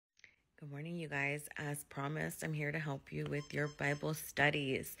Good morning, you guys. As promised, I'm here to help you with your Bible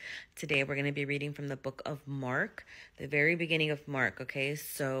studies. Today, we're going to be reading from the book of Mark, the very beginning of Mark, okay?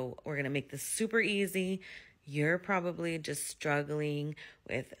 So we're going to make this super easy. You're probably just struggling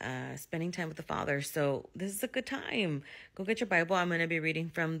with spending time with the Father. So this is a good time. Go get your Bible. I'm going to be reading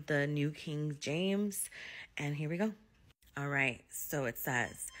from the New King James. And here we go. All right. So it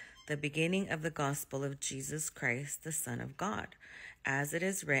says, the beginning of the gospel of Jesus Christ, the Son of God, as it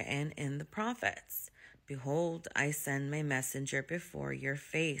is written in the prophets. Behold, I send my messenger before your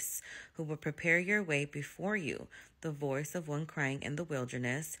face, who will prepare your way before you. The voice of one crying in the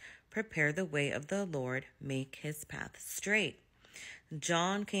wilderness, prepare the way of the Lord, make his path straight.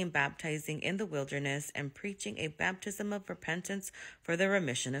 John came baptizing in the wilderness and preaching a baptism of repentance for the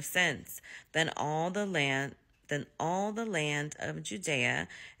remission of sins. Then all the land of Judea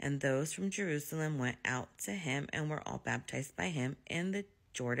and those from Jerusalem went out to him and were all baptized by him in the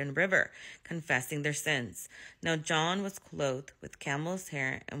Jordan River, confessing their sins. Now John was clothed with camel's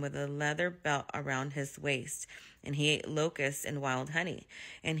hair and with a leather belt around his waist, and he ate locusts and wild honey.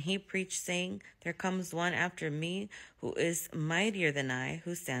 And he preached, saying, There comes one after me who is mightier than I,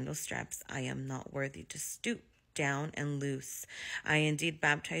 whose sandal straps I am not worthy to stoop down and loose. I indeed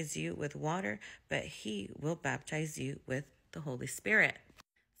baptize you with water, but he will baptize you with the Holy Spirit.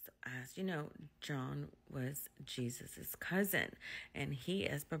 So as you know, John was Jesus's cousin, and he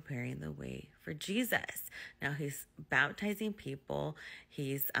is preparing the way for Jesus. Now he's baptizing people.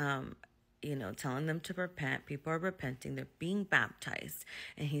 He's telling them to repent. People are repenting. They're being baptized.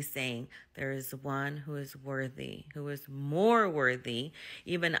 And he's saying, there is one who is worthy, who is more worthy.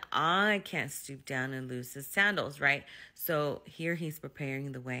 Even I can't stoop down and loose his sandals, right? So here he's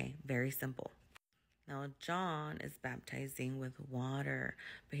preparing the way. Very simple. Now, John is baptizing with water,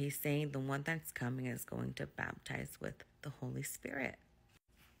 but he's saying the one that's coming is going to baptize with the Holy Spirit.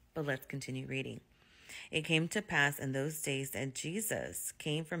 But let's continue reading. It came to pass in those days that Jesus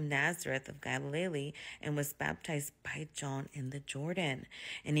came from Nazareth of Galilee and was baptized by John in the Jordan.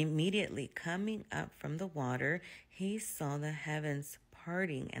 And immediately coming up from the water, he saw the heavens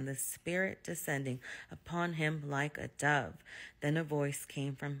parting and the Spirit descending upon him like a dove. Then a voice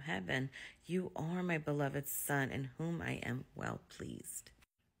came from heaven, You are my beloved Son, in whom I am well pleased.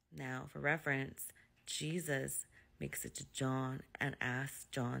 Now, for reference, Jesus makes it to John and asks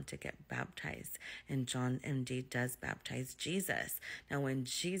John to get baptized. And John indeed does baptize Jesus. Now, when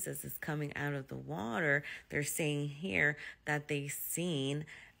Jesus is coming out of the water, they're saying here that they've seen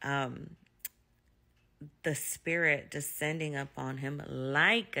the Spirit descending upon him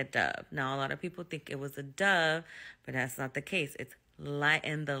like a dove. Now, a lot of people think it was a dove, but that's not the case. It's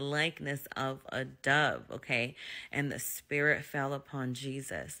in the likeness of a dove, okay? And the Spirit fell upon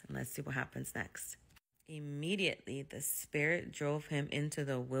Jesus. And let's see what happens next. Immediately, the Spirit drove him into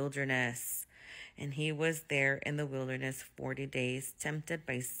the wilderness, and he was there in the wilderness 40 days, tempted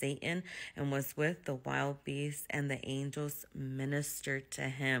by Satan, and was with the wild beasts, and the angels ministered to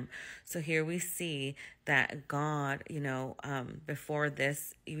him. So here we see that God, before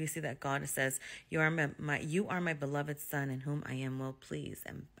this, we see that God says, you are my beloved Son, in whom I am well pleased.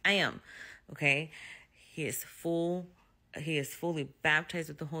 And I am, okay? He is fully baptized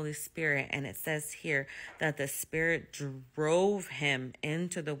with the Holy Spirit. And it says here that the Spirit drove him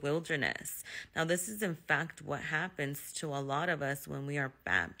into the wilderness. Now, this is in fact what happens to a lot of us when we are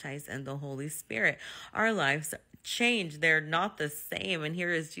baptized in the Holy Spirit. Our lives change. They're not the same. And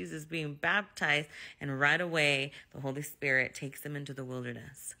here is Jesus being baptized, and right away, the Holy Spirit takes him into the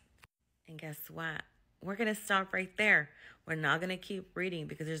wilderness. And guess what? We're going to stop right there. We're not going to keep reading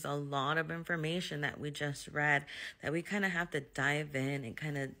because there's a lot of information that we just read that we kind of have to dive in and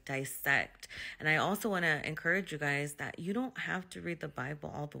kind of dissect. And I also want to encourage you guys that you don't have to read the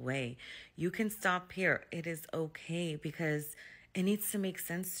Bible all the way. You can stop here. It is okay because it needs to make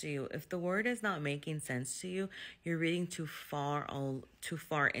sense to you. If the word is not making sense to you, you're reading too far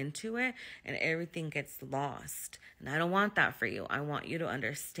into it, and everything gets lost. And I don't want that for you. I want you to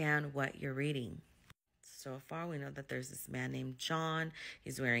understand what you're reading. So far, we know that there's this man named John.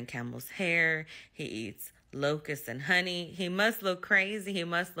 He's wearing camel's hair. He eats locusts and honey. He must look crazy. He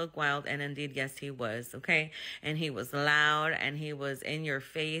must look wild. And indeed, yes, he was. Okay. And he was loud, and he was in your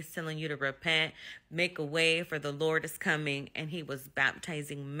face telling you to repent, make a way, for the Lord is coming. And he was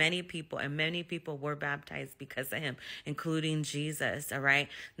baptizing many people, and many people were baptized because of him, including Jesus. All right.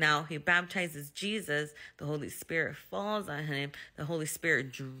 Now he baptizes Jesus. The Holy Spirit falls on him. The Holy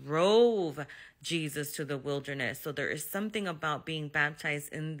Spirit drove Jesus to the wilderness. So there is something about being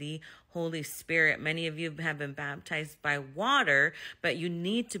baptized in the Holy Spirit. Many of you have been baptized by water, but you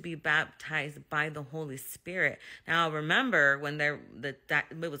need to be baptized by the Holy Spirit. Now, remember when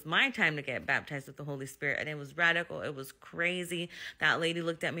it was my time to get baptized with the Holy Spirit, and it was radical. It was crazy. That lady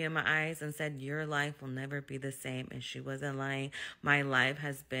looked at me in my eyes and said, your life will never be the same. And she wasn't lying. My life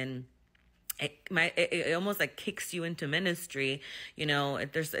has been it almost like kicks you into ministry.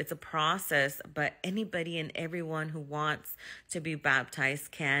 It's a process, but anybody and everyone who wants to be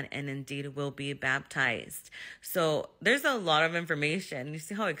baptized can and indeed will be baptized. So there's a lot of information. You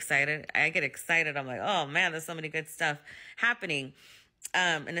see how excited I get excited. I'm like, oh man, there's so many good stuff happening.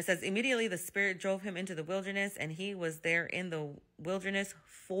 And it says, immediately the Spirit drove him into the wilderness, and he was there in the wilderness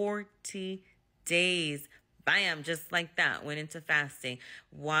 40 days. Bam, just like that, went into fasting.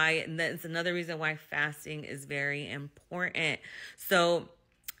 Why? And that's another reason why fasting is very important. So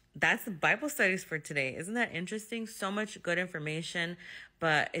that's the Bible studies for today. Isn't that interesting? So much good information,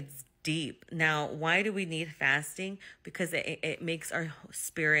 but it's deep. Now, why do we need fasting? Because it makes our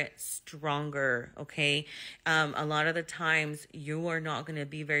spirit stronger, okay? A lot of the times you are not going to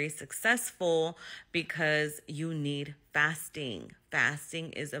be very successful because you need fasting.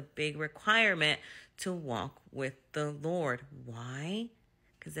 Fasting is a big requirement to walk with the Lord. Why?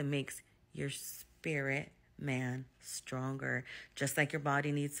 Because it makes your spirit man stronger. Just like your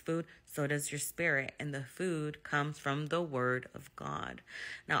body needs food, so does your spirit, and the food comes from the Word of God.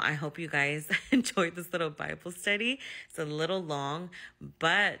 Now, I hope you guys enjoyed this little Bible study. It's a little long,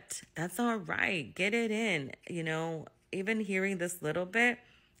 but that's all right. Get it in. Even hearing this little bit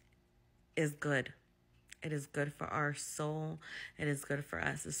is good. It is good for our soul. It is good for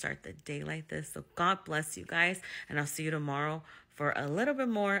us to start the day like this. So God bless you guys. And I'll see you tomorrow for a little bit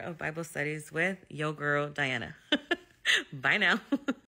more of Bible studies with your girl, Diana. Bye now.